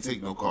 because they didn't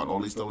take no card. All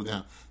these stuff was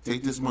down.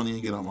 Take this money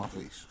and get out my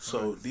face.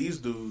 So these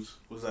dudes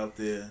was out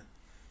there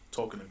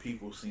talking to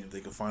people, seeing if they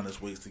could find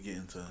us ways to get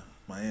into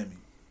Miami.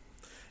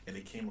 And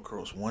they came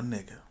across one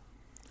nigga.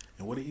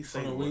 And what did he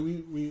say?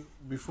 We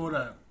before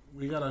that,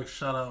 we gotta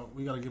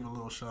give a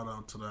little shout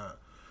out to that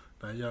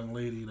that young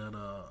lady that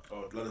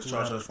let us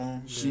charge her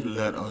phone. She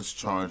let us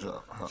charge her.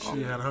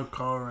 She had her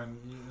car and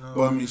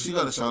Well, I mean, she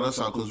got to shout us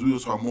out because we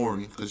was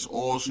harmony. Because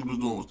all she was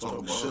doing was talking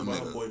about Shit her about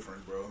her nigga,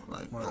 boyfriend, bro.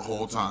 like the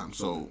whole time.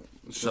 So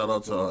shout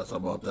out to us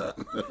about that.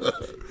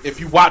 If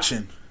you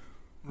watching,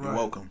 you're Right.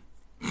 welcome.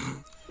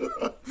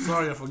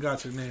 Sorry, I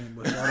forgot your name,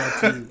 but shout out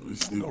to you.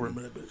 Stupid. Don't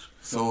remember that bitch.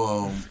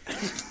 So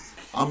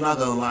I'm not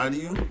gonna lie to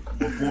you.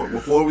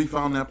 Before we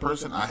found that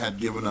person, I had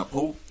given up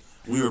hope.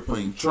 We were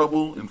playing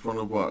Trouble in front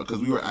of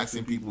because we were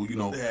asking people, you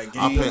know, Yeah,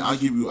 I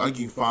give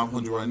you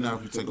 500 right now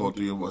if you take all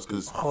three of us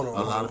because a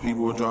lot of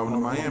people were driving to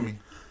Miami.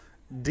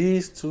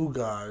 These two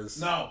guys.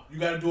 No, you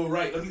gotta do it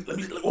right. Let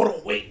me hold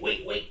on.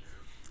 Wait.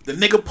 The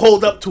nigga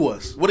pulled up to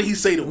us. What did he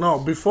say to us? No,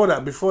 before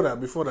that. This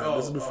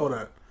is before oh.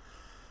 that.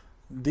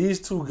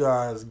 These two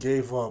guys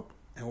gave up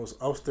and was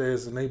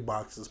upstairs in their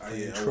boxes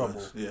playing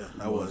Trouble.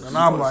 I was. And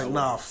I'm like,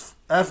 nah,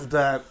 F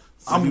that.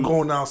 I'm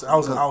going down. I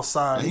was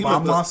outside by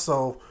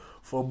myself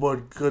for about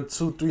a good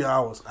 2-3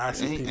 hours.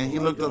 And he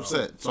looked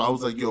upset. So I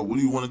was like, yo, what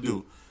do you want to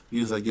do? He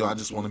was like, yo, I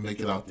just want to make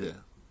it out there.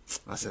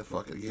 I said,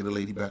 fuck it. Get the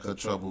lady back her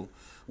trouble.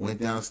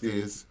 Went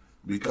downstairs.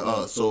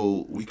 Because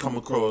so we come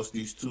across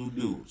these two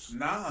dudes.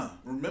 Nah,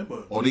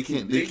 remember. Oh, they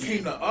came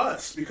to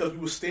us because we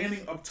were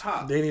standing up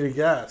top. They needed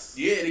gas.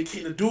 Yeah, they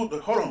came. The dude,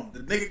 hold on. The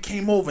nigga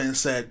came over and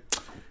said,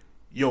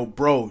 yo,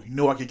 bro, you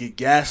know I could get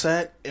gas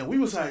at? And we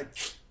was like,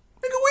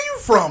 nigga, where you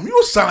from? You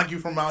don't sound like you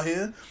from out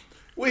here.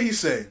 Where he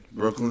say?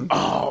 Brooklyn.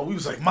 Oh, we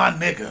was like, my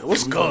nigga,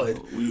 what's good?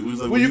 We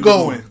was like, where you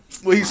going?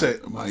 What he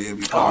said?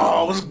 Miami.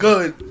 Oh, what's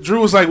good? Drew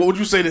was like, what would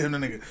you say to him, the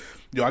nigga?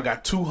 Yo, I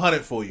got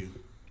 200 for you.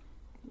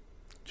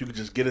 You could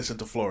just get us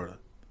into Florida.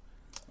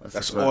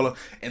 That's all.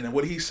 And then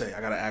what did he say? I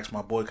gotta ask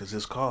my boy because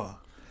his car.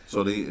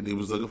 So they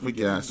was looking for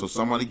gas. So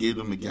somebody gave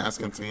them the gas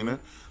container.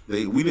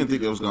 We didn't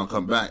think they was gonna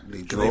come back.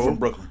 They drove from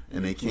Brooklyn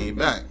and they came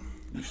back.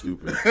 You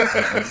stupid.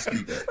 I just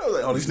speak that. I was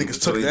like, oh, these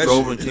niggas So took they that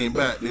drove shit. and came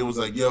back. They was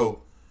like, yo,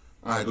 all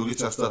right, go get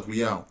your stuff.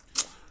 We out.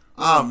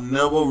 I've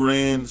never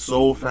ran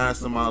so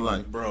fast in my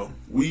life, bro.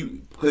 We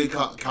play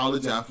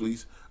college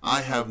athletes.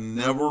 I have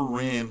never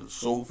ran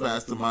so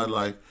fast in my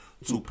life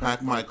to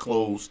pack my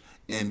clothes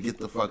and get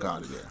the fuck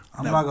out of there.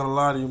 I'm not gonna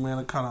lie to you, man.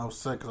 I'm kind of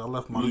upset because I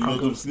left my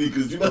them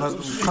sneakers. You know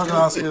them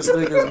crocodile skin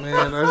sneakers,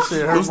 man. That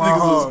shit hurt my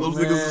heart, Those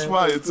man. niggas is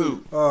fire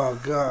too. Oh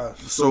gosh.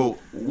 So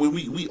when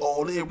we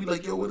all there, we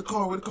like, yo, where the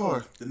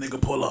car? The nigga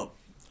pull up.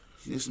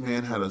 This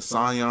man had a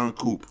Scion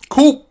coupe.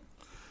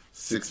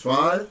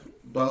 6'5",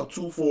 about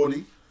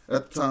 240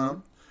 at the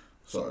time.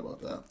 Sorry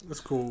about that.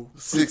 That's cool.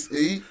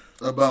 6'8",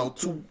 about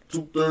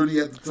 230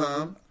 at the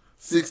time.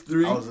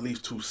 6'3". I was at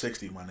least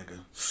 260, my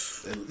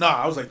nigga. No,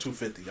 I was like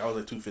 250. I was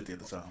like 250 at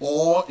the time.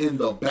 All in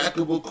the back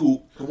of a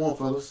coupe. Come on,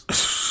 fellas.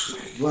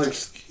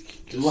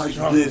 like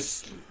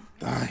this.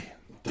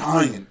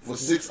 Dying for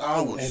 6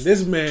 hours. And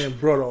this man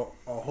brought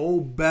a whole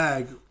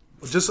bag,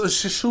 just his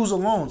shoes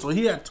alone. So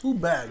he had 2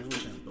 bags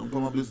with him. Don't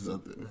put my business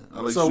out there, man.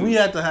 I like So shoes. we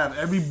had to have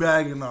every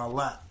bag in our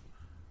lap.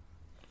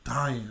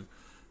 Dying.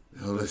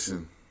 Yo,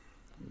 listen.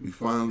 We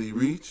finally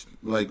reached,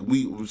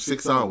 we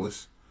 6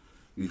 hours.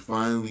 We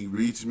finally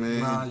reached,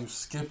 man. Nah, you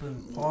skipping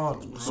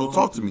parts, bro. So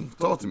talk to me.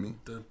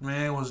 The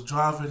man was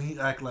driving. He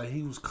acted like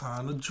he was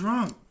kind of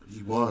drunk.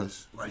 He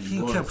was. Like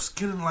he kept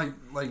skidding, like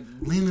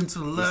leaning to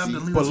the left and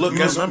leaning but to look, the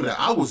guess right. Remember that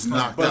I was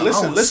knocked But out.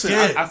 listen,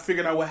 scared. I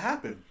figured out what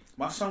happened.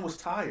 My son was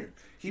tired.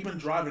 He been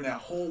driving that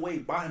whole way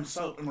by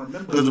himself, and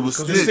remember, 'Cause it was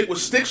this stick. shit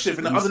was stick shift,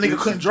 and the It was other nigga stick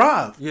couldn't shift.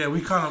 drive. Yeah,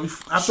 we kind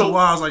of after So, a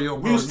while. I was like, "Yo,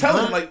 bro, We was telling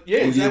you him good?" like, yeah,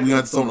 Oh, yeah, exactly. we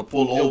had someone to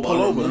pull over.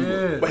 pull over.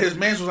 Yeah. But his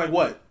man's was like,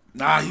 what?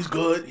 Nah, he's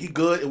good. He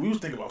good. And we was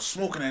thinking about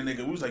smoking that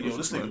nigga. We was like, yo,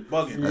 this nigga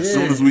bugging. As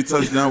soon as we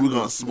touched down, we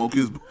gonna smoke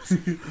his.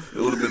 It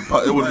would have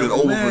been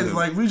over Man, for him.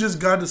 like we just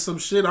got to some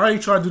shit. I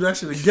ain't trying to do that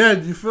shit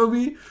again. You feel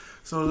me?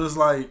 So it was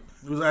like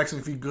he was asking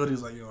if he good.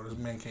 He's like, "Yo, this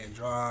man can't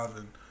drive,"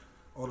 and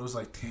all it was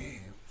like,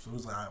 "Damn." So it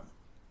was like,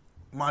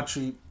 my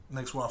treat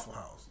next Waffle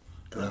House.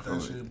 Got that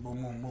Definitely. shit.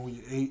 Boom, boom, boom.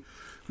 You ate.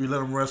 We let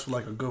him rest for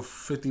like a good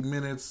 50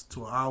 minutes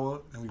to an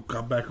hour, and we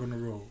got back on the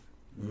road.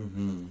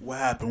 What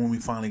happened when we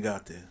finally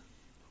got there?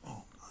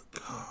 Oh my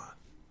god!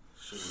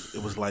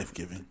 It was life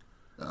giving.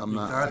 I'm We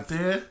not. got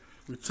there.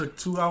 We took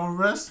 2-hour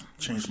rest.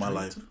 Changed my straight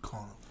life. to the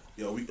carnival.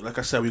 Yo, like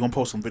I said, we gonna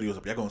post some videos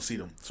up. Y'all gonna see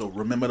them. So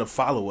remember to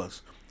follow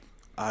us.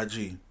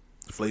 IG,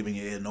 Flavor in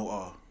Your Ear, no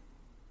R.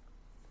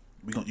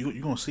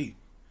 You gonna see.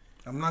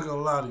 I'm not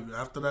gonna lie to you.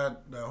 After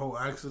that whole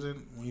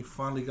accident, when we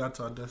finally got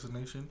to our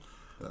destination,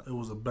 it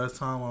was the best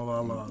time of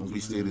our lives. We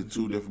stayed at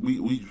 2 different.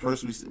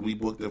 We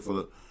booked it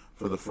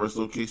for the first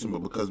location, but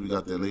because we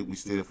got there late, we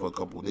stayed there for a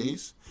couple of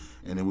days,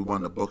 and then we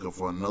wanted to book it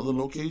for another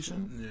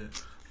location. Yeah.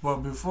 But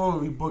before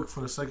we booked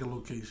for the second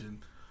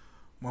location,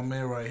 my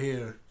man right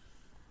here,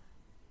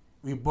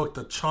 we booked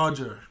a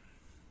Charger.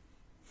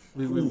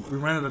 We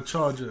rented a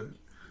Charger.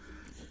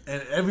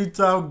 And every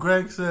time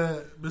Greg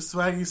said, Mr.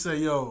 Swaggy said,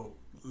 "Yo,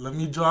 let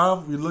me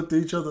drive," we looked at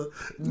each other.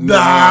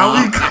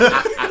 Nah, we could.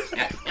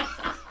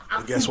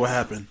 They Guess what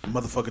happened?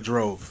 Motherfucker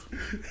drove.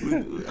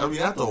 I mean,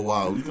 after a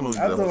while, we can only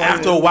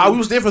After a while, we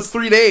was there for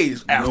 3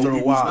 days. After a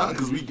while,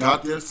 because we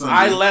got there Sunday.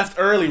 I left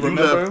early.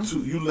 Remember?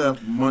 You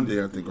left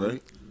Monday, I think,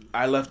 right?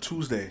 I left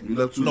Tuesday. You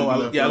left Tuesday. No, I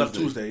left left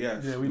Tuesday.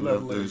 Yes. Yeah, we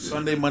left late. Thursday.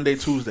 Sunday, Monday,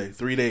 Tuesday.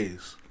 3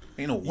 days.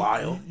 Ain't no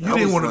while. You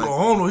didn't want to go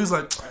home though. He's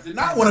like, I did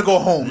not want to go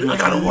home. I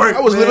gotta work. I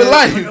was man. living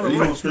life. I gotta You know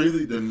work. what's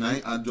crazy? The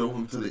night I drove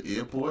him to the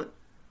airport,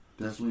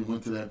 that's when we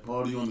went to that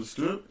party on the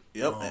strip.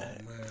 Yep.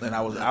 man. And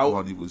I was That out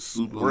party was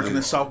super working lit.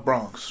 in South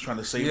Bronx, trying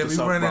to save Yeah, the we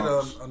South rented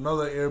Bronx.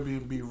 another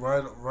Airbnb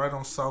right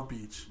on South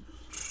Beach.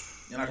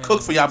 And I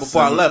cooked for y'all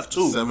before I left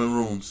too. 7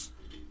 rooms.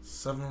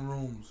 7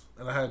 rooms,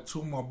 and I had 2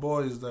 of my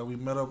boys that we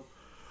met up.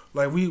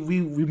 Like we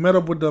met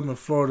up with them in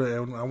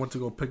Florida, and I went to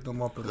go pick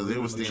them up Because they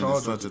were staying in Charger.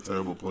 such a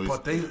terrible place.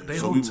 But they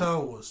So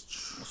hotel was.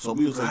 So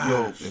we was like,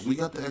 yo, trash. if we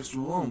got the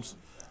extra rooms,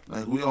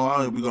 like we all out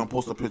here, we gonna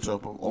post a picture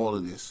up of all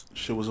of this.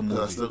 Shit was a 'Cause I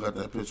movie. still got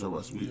that picture of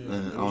us.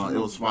 And it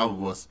was 5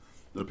 of us.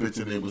 The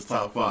picture name was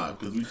top 5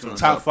 because we turned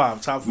Top up.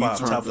 five, top We five,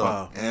 turned top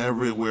up five.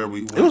 everywhere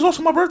we went. It was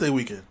also my birthday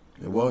weekend.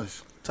 It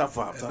was. Top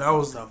five. And Top that five,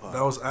 was top five.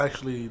 that was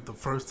actually the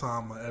first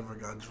time I ever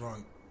got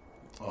drunk.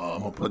 I'm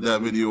gonna put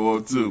that video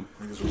on too.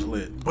 Niggas was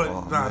lit. But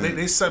Oh, nah, man.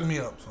 they set me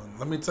up, son.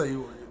 Let me tell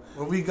you,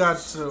 when we got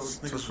to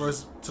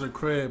the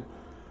crib,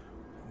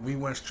 we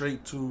went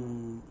straight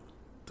to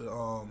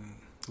the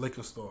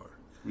liquor store,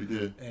 We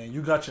did. and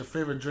you got your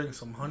favorite drink,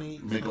 some honey.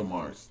 Mako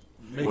Mars.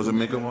 Mako- Was it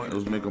Mako Mars? It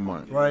was Mako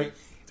Mars. Right.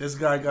 This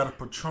guy got a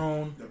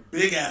Patron. The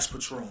big ass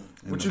Patron.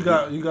 What you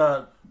got? You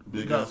got.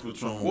 Big ass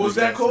Patron. What was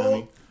big that ass called?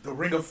 Henny. The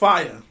Ring of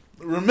Fire.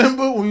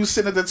 Remember when we was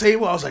sitting at the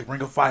table? I was like,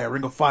 Ring of Fire,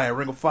 Ring of Fire,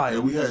 Ring of Fire. Yeah,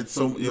 we had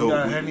some. We got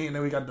Yo, Henny, and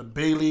then we got the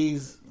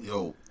Baileys.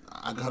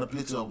 I got a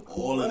picture of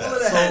all of All that. of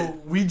that. So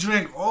we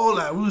drank all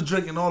that. We was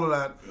drinking all of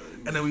that,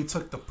 and then we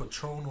took the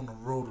Patron on the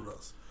road with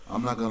us.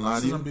 I'm not gonna lie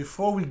to So then you.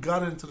 before we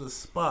got into the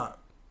spot,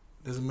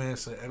 this man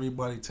said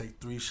everybody take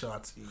 3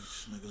 shots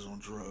each. Niggas on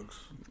drugs.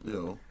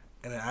 Yo,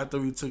 And then after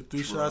we took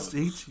 3 shots Drugs.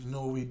 each, you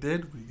know what we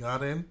did? We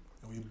got in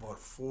and we bought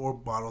 4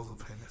 bottles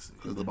of Hennessy.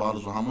 because the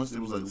bottles were how much? It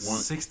was like one.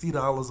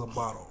 $60 a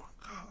bottle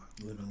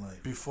Living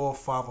life. before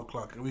 5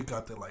 o'clock, and we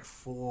got there like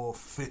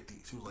 4:50.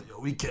 She was like, "Yo,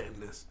 we getting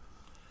this."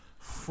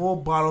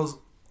 4 bottles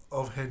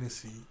of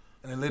Hennessy,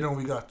 and then later on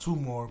we got 2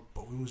 more,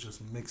 but we was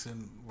just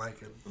mixing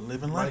like a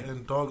Living life.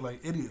 and dog like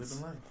idiots.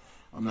 Living life.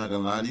 I'm not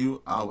gonna lie to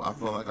you. I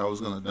felt like I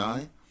was gonna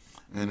die,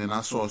 and then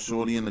I saw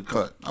Shorty in the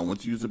cut. I went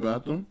to use the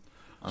bathroom.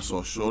 I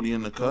saw Shorty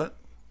in the cut,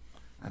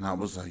 and I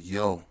was like,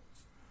 "Yo,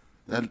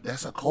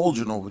 that's a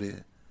cauldron over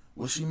there.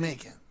 What's she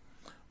making?"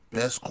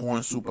 Best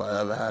corn soup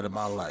I ever had in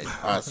my life.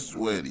 I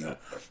swear to you.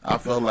 I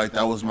felt like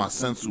that was my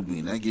sensu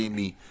bean. That gave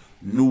me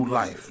new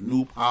life,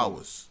 new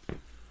powers.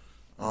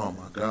 Oh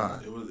my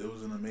God. It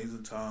was an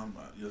amazing time.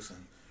 Listen,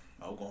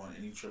 I'll go on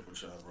any trip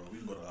with y'all, bro. We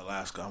can go to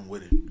Alaska. I'm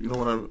with it. You know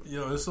what I?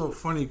 Yo, it's so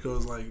funny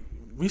because like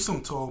we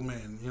some tall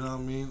men, you know what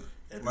I mean?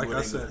 Everywhere Like I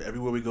they said, go,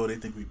 everywhere we go, they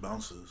think we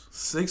bouncers.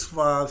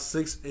 6'5",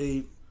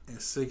 6'8", and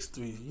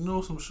 6'3". You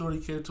know, some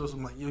shorty came to us.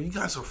 I'm like, yo, you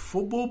guys are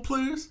football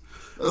players?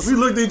 We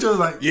looked at each other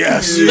like,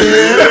 Yes. we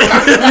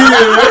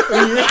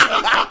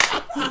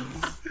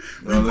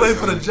played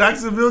for the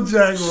Jacksonville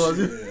Jaguars.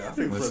 Yeah, I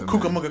think Listen, for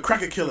Cucamonga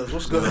Cracker Killers.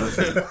 What's good?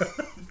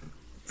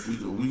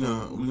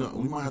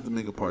 We might have to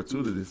make a part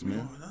 2 to this,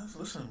 man.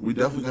 Listen, We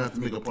definitely gonna have to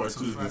make a part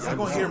 2 to this. I'm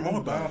gonna hear more I'm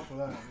about down it. for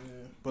that. Yeah.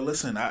 But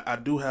listen, I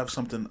do have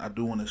something I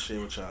do want to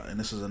share with y'all, and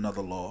this is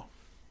another law.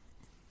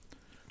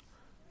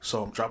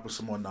 So I'm dropping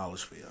some more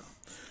knowledge for y'all.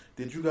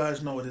 Did you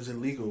guys know it is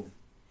illegal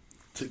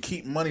to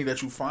keep money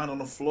that you find on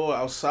the floor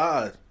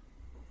outside?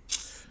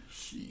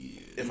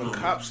 If a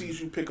cop sees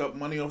you pick up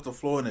money off the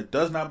floor and it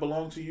does not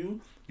belong to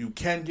you, you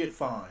can get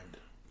fined.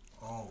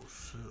 Oh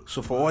shit!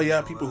 So for all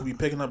y'all people who be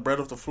picking up bread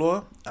off the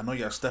floor, I know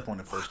y'all step on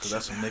it first because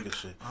that's some nigga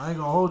shit. I ain't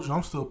gonna hold you.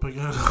 I'm still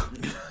picking it up.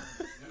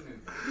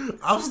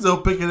 I'm still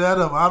picking that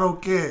up. I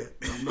don't care.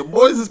 The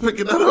boys is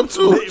picking that up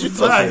too. What you Right.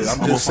 talking? I'm I'm just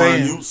gonna find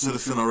saying. you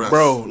citizen arrest,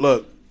 Bro,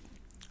 look.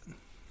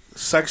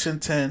 Section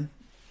 10,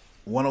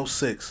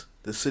 106,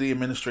 the City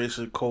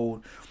Administration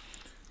Code,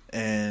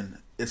 and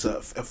it's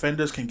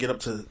offenders can get up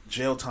to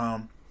jail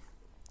time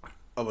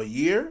of a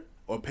year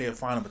or pay a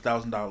fine of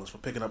 $1,000 for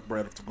picking up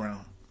bread off the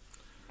ground.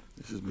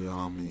 This is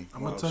beyond me.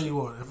 I'm gonna tell you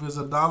what. If it's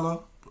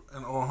 $1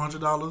 or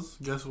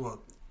 $100, guess what?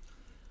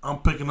 I'm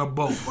picking up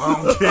both. I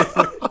don't care.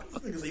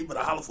 Niggas even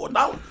a holler for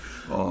 $1.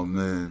 Oh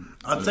man,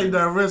 I take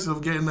that risk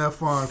of getting that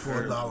fine for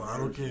 $1. I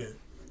don't care.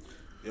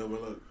 Yo,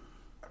 but look,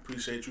 I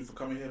appreciate you for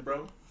coming here,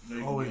 bro. You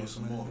know you Always, can do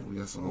some man. more. we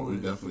got some more. We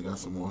definitely got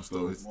some more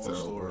stories to More tell,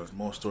 bro. stories,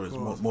 more stories, Of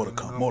more, course, more to man.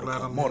 come, I'm more to glad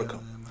come, I'm more to here,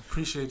 come. man.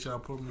 Appreciate y'all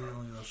putting me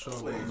on your show.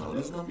 Always. No,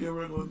 this is gonna be a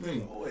regular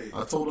thing. Always.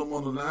 I told them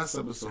on the last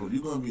episode,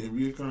 you're gonna be a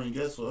reoccurring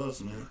guest for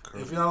us, man.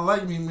 If y'all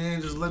like me,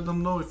 man, just let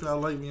them know if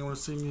y'all like me and want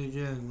to see me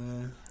again,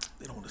 man.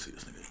 They don't want to see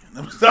this nigga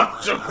again.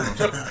 Stop.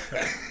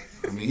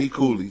 I mean, he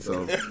coolie,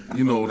 so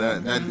you know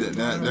that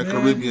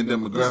Caribbean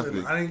demographic.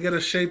 Listen, I didn't get a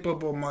shape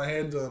up on my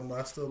head done, but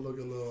I still look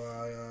a little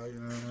you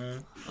know what I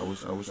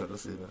mean? I wish I could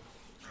say that.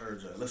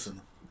 Heard ya. Listen,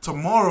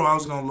 Tomorrow I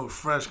was gonna look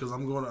fresh because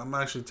I'm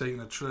actually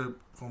taking a trip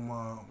for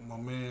my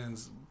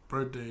man's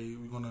birthday.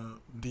 We're gonna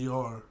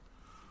DR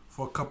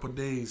for a couple of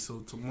days. So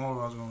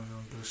tomorrow I was gonna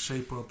get a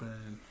shape up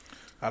and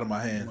Out of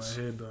my get hands.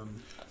 my hair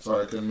done.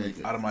 Sorry, I couldn't make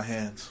it. Out of my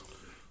hands.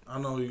 I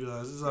know you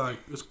guys. It's like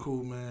it's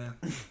cool, man.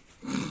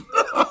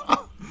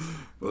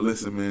 But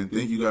listen, man,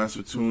 thank you guys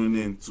for tuning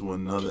in to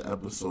another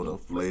episode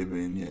of Flavor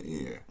in Your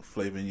Ear.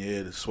 Flavor in your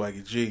ear, the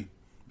Swaggy G.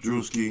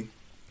 Drewski,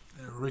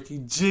 And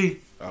Ricky G.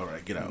 All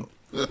right, get out.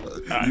 you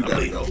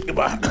gotta go.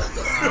 Goodbye.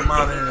 I'm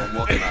out of here. I'm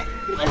walking out.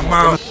 I'm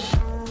out.